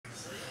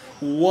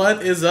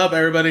What is up,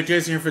 everybody?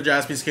 Jason here for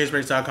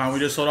JaspysCaseBreaks.com. We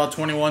just sold out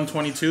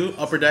 21-22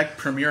 Upper Deck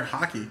Premier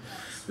Hockey.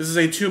 This is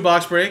a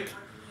 2-box break.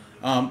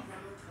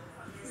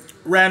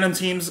 Random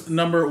teams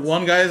number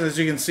 1, guys. As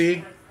you can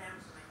see,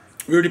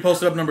 we already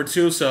posted up number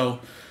 2, so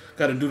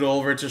got to doodle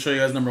over to show you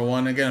guys number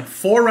 1. Again,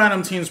 4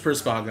 random teams per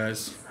spot,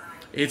 guys.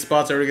 8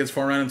 spots, everybody gets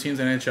 4 random teams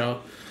in NHL.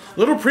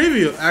 Little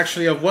preview,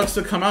 actually, of what's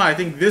to come out. I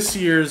think this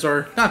year's,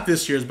 or not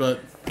this year's,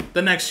 but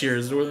the next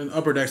year's.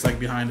 Upper Deck's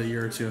like behind a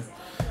year or 2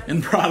 in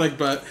product,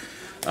 but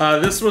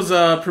this was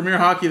a Premier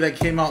Hockey that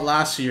came out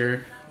last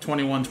year,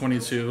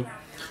 21-22.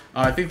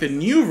 I think the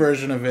new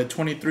version of it,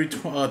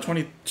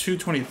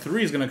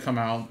 22-23, is going to come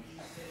out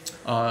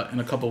in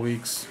a couple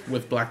weeks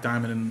with Black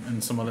Diamond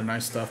and some other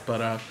nice stuff.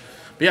 But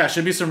yeah, it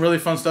should be some really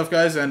fun stuff,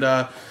 guys. And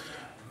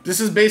this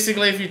is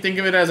basically, if you think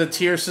of it as a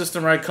tier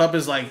system, right? Cup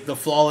is like the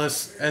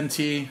flawless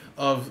NT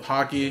of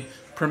hockey.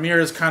 Premier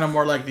is kind of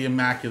more like the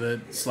immaculate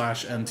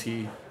 /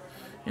 NT.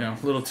 You know,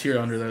 little tier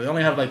under there. They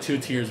only have like 2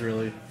 tiers,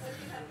 really,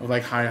 of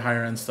like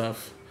higher end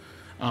stuff.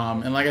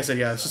 And like I said,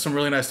 yeah, it's just some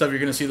really nice stuff. You're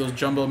going to see those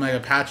jumbo mega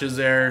patches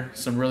there.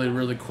 Some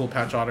really cool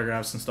patch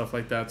autographs and stuff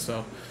like that.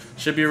 So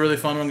should be a really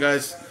fun one,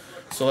 guys.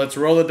 So let's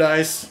roll the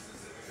dice.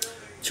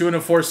 2 and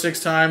a 4,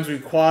 6 times. We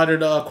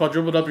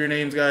quadrupled up your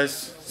names,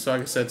 guys. So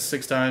like I said,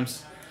 6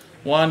 times.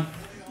 1,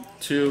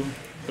 2,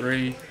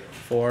 3,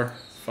 4,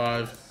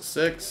 5,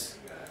 6.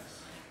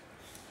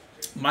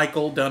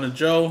 Michael down to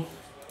Joe.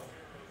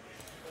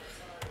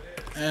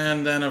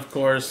 And then, of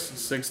course,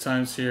 6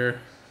 times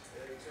here.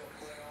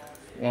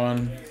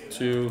 1,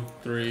 2,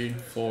 3,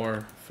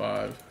 4,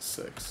 5,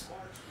 6.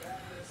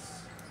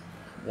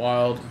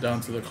 Wild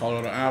down to the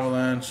Colorado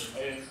Avalanche.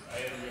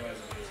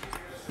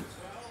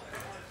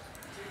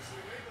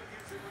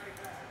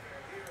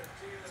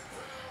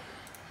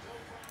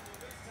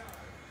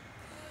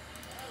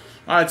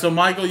 Alright, so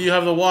Michael, you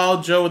have the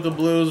Wild, Joe with the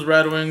Blues,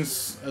 Red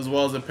Wings, as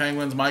well as the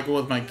Penguins, Michael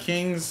with my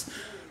Kings,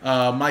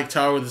 Mike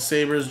Tower with the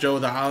Sabres, Joe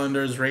with the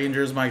Islanders,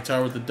 Rangers, Mike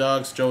Tower with the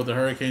Ducks, Joe with the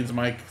Hurricanes,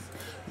 Mike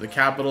with the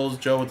Capitals,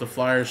 Joe with the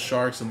Flyers,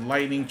 Sharks, and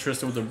Lightning,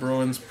 Tristan with the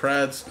Bruins,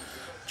 Preds,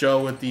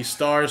 Joe with the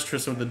Stars,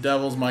 Tristan with the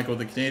Devils, Mike with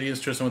the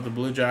Canadiens, Tristan with the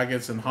Blue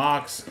Jackets and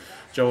Hawks,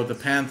 Joe with the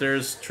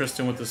Panthers,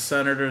 Tristan with the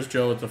Senators,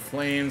 Joe with the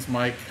Flames,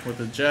 Mike with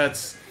the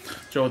Jets,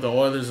 Joe with the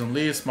Oilers and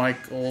Leafs,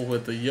 Michael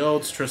with the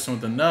Yotes, Tristan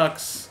with the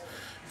Nucks,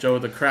 Joe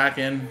with the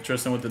Kraken,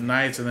 Tristan with the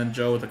Knights, and then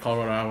Joe with the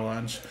Colorado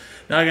Avalanche.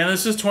 Now, again,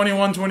 this is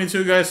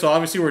 21-22, guys, so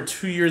obviously we're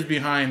 2 years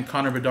behind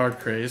Connor Bedard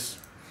craze.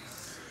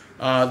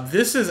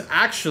 This is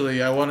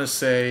actually, I want to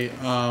say,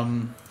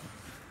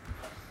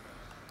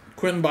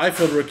 Quentin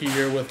Byfield rookie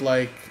year with,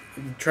 like,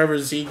 Trevor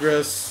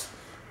Zegras,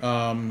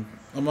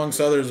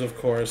 amongst others, of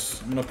course.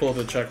 I'm going to pull up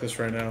the checklist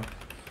right now.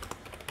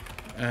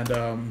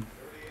 And,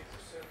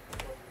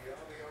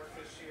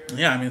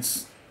 yeah, I mean,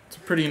 it's a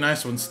pretty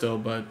nice one still,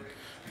 but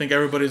I think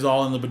everybody's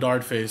all in the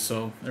Bedard phase,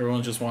 so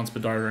everyone just wants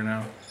Bedard right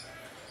now.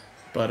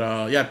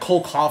 But, yeah,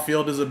 Cole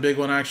Caulfield is a big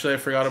one, actually. I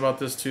forgot about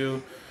this,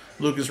 too.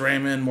 Lucas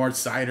Raymond, Mort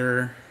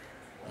Seider.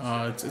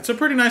 It's a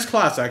pretty nice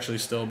class, actually,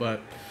 still.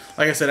 But,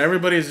 like I said,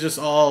 everybody's just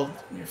all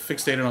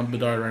fixated on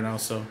Bedard right now,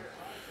 so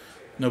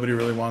nobody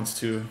really wants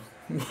to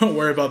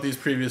worry about these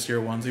previous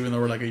year ones, even though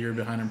we're like a year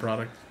behind in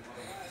product.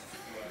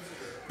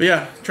 But,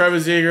 yeah,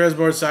 Travis Zegras,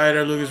 Mort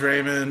Seider, Lucas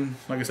Raymond,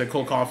 like I said,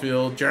 Cole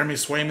Caulfield. Jeremy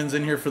Swayman's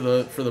in here for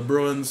the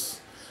Bruins.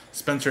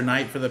 Spencer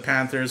Knight for the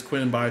Panthers,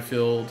 Quentin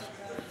Byfield,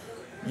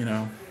 you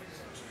know,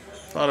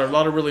 a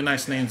lot of really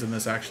nice names in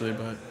this, actually,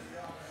 but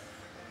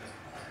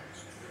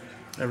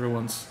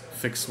everyone's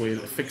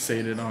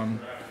fixated on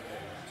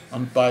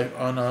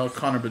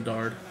Connor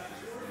Bedard.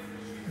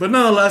 But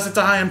nonetheless, it's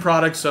a high-end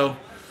product, so,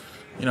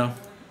 you know,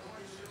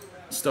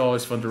 still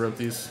always fun to rip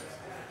these.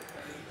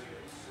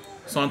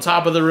 So on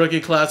top of the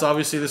rookie class,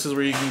 obviously this is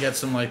where you can get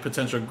some like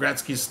potential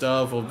Gretzky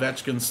stuff,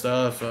 Ovechkin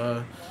stuff,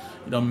 you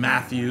know,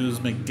 Matthews,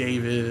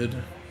 McDavid.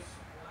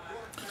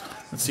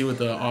 Let's see what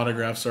the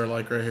autographs are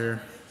like right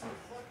here.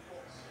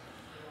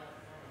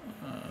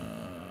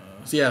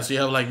 So yeah, so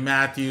you have like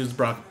Matthews,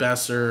 Brock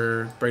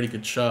Besser, Brady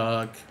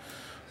Tkachuk,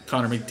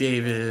 Connor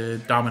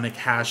McDavid, Dominic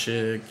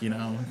Hasek, you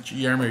know,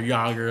 Jaromir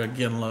Jagr,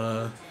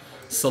 Ginla,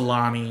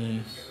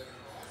 Solani,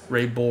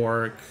 Ray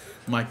Bourque,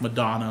 Mike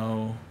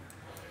Modano,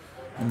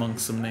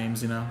 amongst some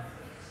names, you know.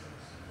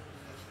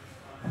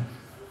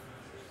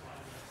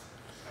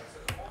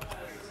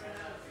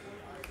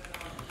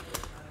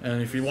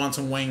 And if you want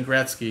some Wayne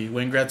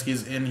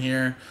Gretzky's in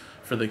here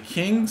for the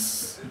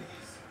Kings.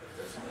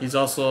 He's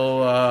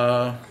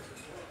also,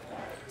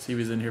 see if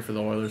he's in here for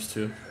the Oilers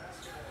too.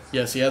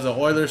 Yes, he has an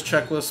Oilers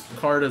checklist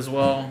card as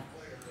well.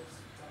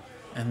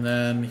 And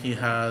then he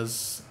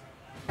has,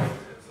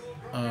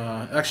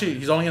 actually,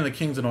 he's only in the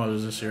Kings and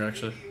Oilers this year,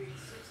 actually.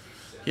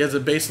 He has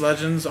a base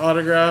Legends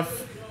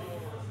autograph.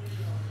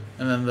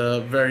 And then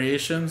the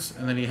variations.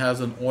 And then he has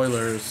an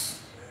Oilers,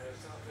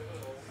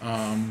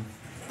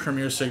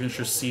 Premier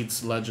Signature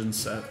Seats Legend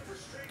set.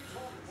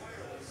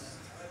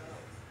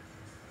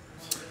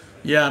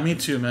 Yeah, me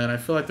too, man. I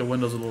feel like the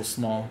window's a little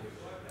small.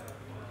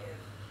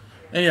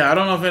 And yeah, I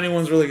don't know if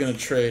anyone's really going to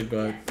trade,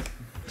 but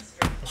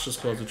I'll Let's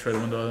just close the trade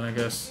window then, I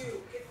guess.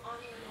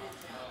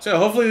 So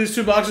hopefully these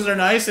 2 boxes are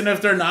nice, and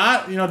if they're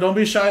not, you know, don't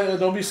be shy,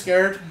 don't be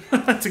scared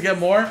to get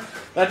more.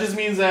 That just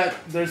means that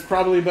there's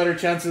probably better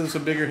chances of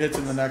some bigger hits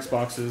in the next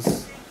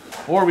boxes.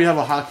 Or we have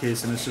a hot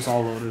case and it's just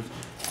all loaded.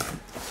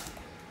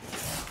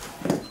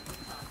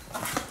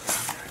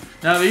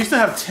 Now they used to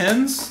have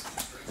 10s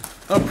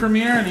of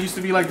Premier, and it used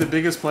to be like the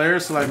biggest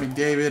players, so like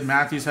McDavid,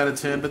 Matthews had a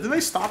 10, but then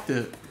they stopped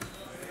it.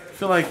 I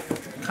feel like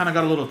it kind of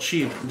got a little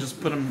cheap and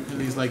just put them in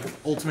these like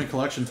Ultimate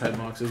Collection type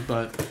boxes.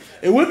 But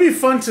it would be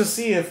fun to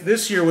see if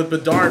this year with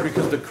Bedard,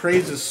 because the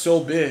craze is so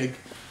big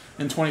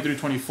in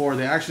 23-24,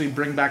 they actually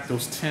bring back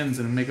those 10s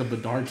and make a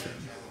Bedard 10.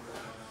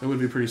 It would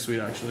be pretty sweet,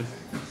 actually.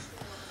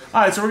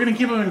 All right, so we're going to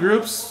keep them in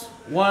groups.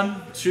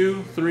 1,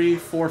 2, 3,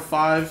 4,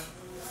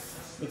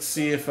 5. Let's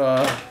see if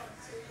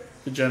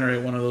we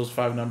generate one of those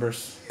 5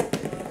 numbers.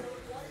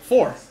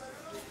 4.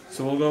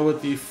 So we'll go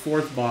with the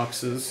 4th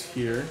boxes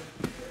here.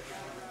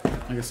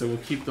 Like I said, we'll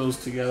keep those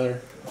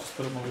together. Just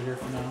put them over here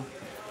for now.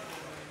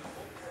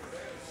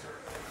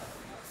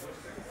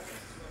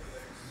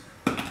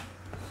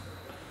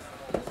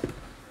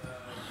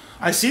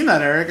 I seen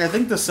that, Eric. I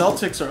think the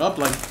Celtics are up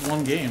like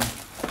 1 game.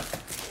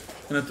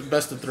 And at the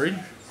best of 3.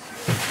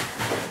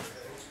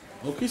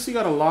 OKC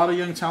got a lot of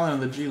young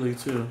talent in the G League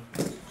too.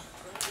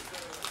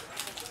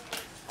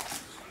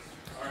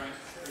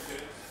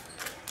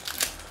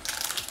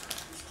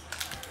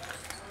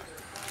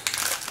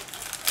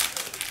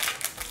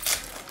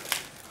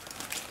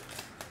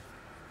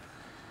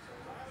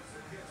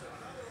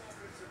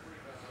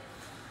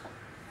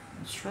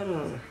 Let's try to...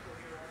 No,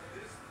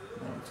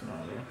 it's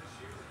not.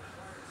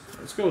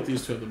 Let's go with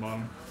these 2 at the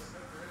bottom.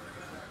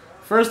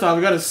 First off,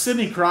 we got a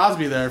Sidney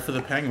Crosby there for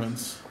the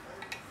Penguins.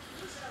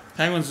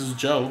 Penguins is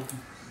Joe.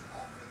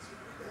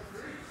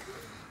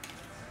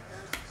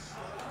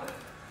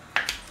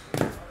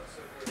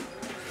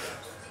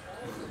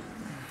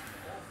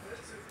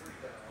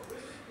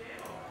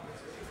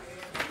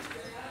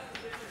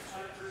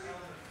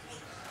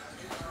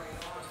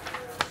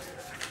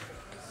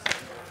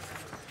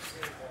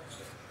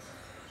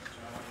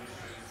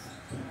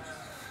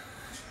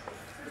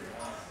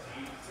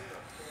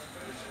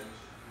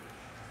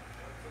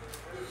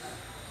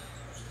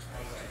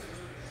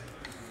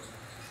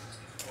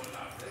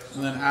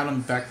 And then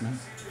Adam Beckman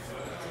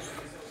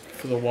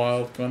for the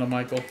Wild, going to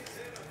Michael.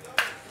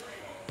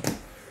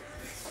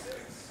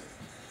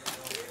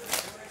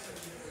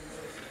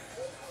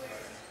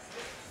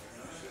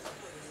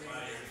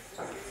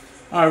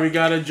 All right, we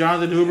got a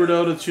Jonathan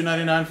Huberdeau to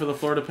 299 for the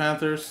Florida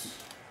Panthers.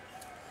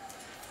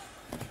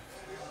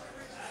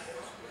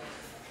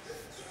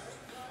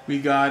 We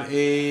got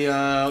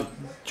a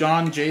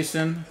John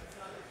Jason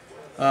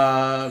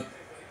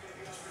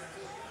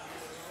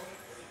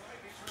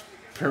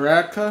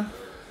Paraka.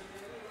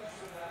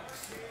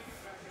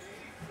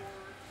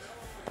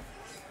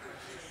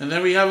 And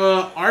then we have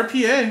a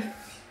RPA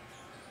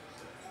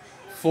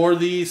for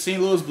the St.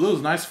 Louis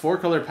Blues. Nice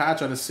 4-color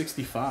patch out of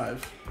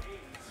 65.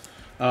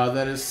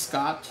 That is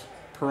Scott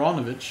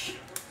Peronovich.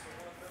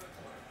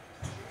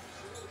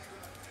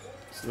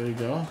 So there you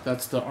go.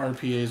 That's the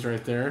RPAs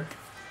right there.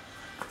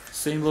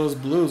 St. Louis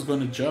Blues going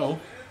to Joe.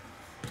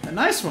 A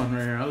nice one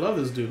right here. I love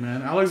this dude,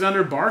 man.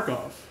 Alexander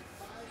Barkov.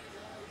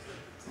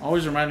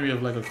 Always reminded me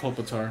of like a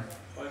Kopitar.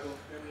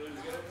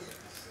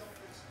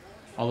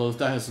 Although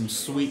that has some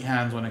sweet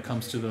hands when it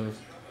comes to the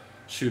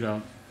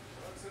shootout.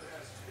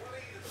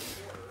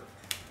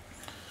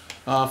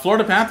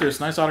 Florida Panthers.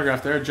 Nice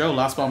autograph there. Joe,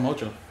 Last Ball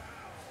Mojo.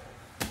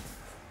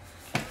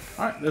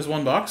 Alright, there's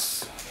 1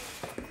 box.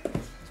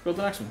 Let's go to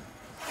the next one.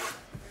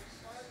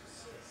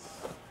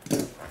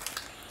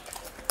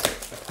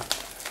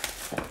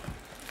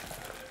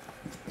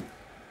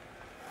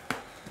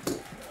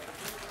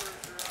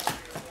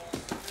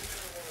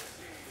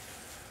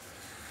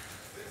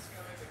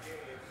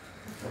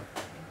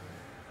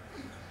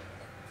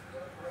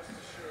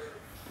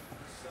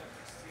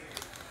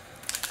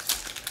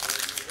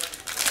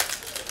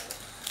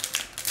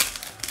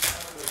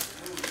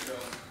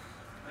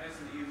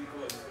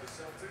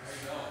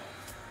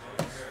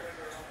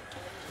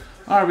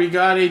 All right, we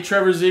got a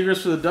Trevor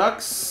Zegras for the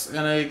Ducks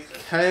and a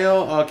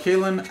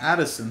Kalen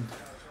Addison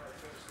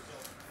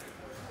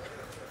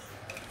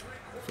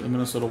for the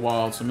Minnesota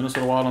Wild. So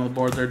Minnesota Wild on the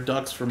board there.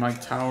 Ducks for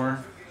Mike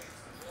Tower.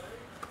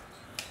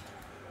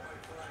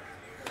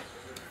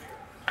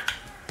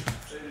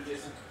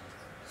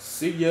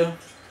 See ya.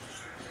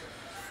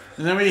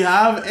 And then we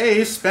have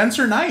a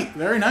Spencer Knight.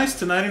 Very nice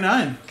to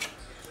 99.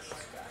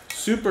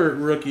 Super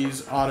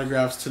Rookies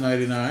autographs to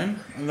 99.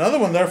 Another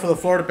one there for the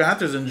Florida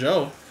Panthers and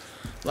Joe.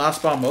 Last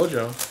Spot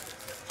Mojo.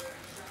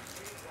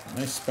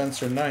 Nice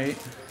Spencer Knight.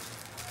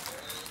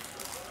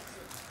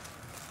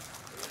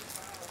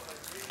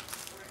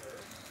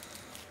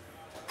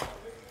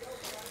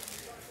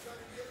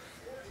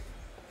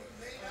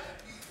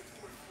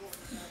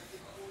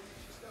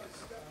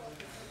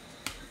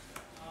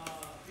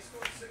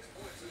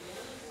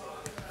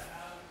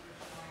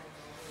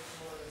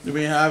 Do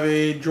we have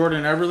a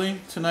Jordan Eberle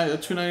tonight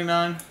at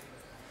 299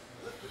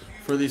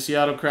 for the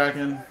Seattle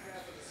Kraken?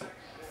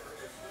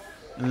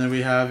 And then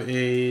we have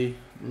a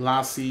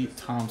Lassie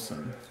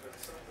Thompson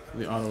for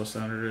the Ottawa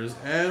Senators.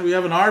 And we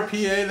have an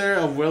RPA there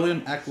of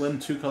William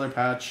Eklund, 2-color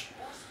patch.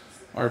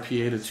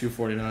 RPA to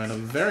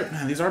 249.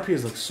 Man, these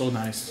RPAs look so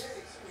nice.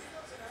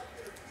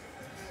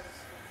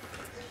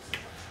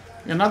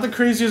 Yeah, not the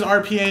craziest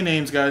RPA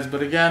names, guys,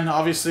 but again,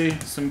 obviously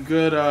some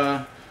good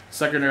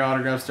secondary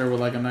autographs there with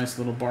like a nice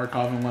little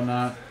Barkov and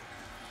whatnot.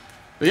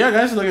 But yeah,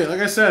 guys, like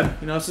I said,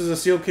 you know, this is a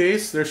sealed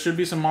case. There should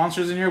be some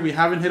monsters in here. We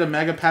haven't hit a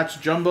Mega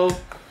Patch Jumbo,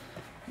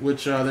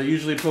 which they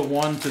usually put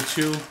 1 to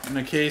 2 in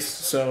a case.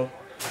 So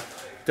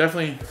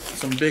definitely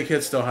some big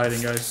hits still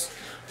hiding, guys.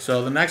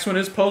 So the next one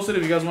is posted.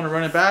 If you guys want to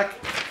run it back,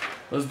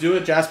 let's do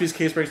it.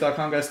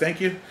 JaspysCaseBreaks.com, guys.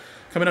 Thank you.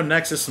 Coming up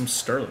next is some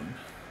Sterling.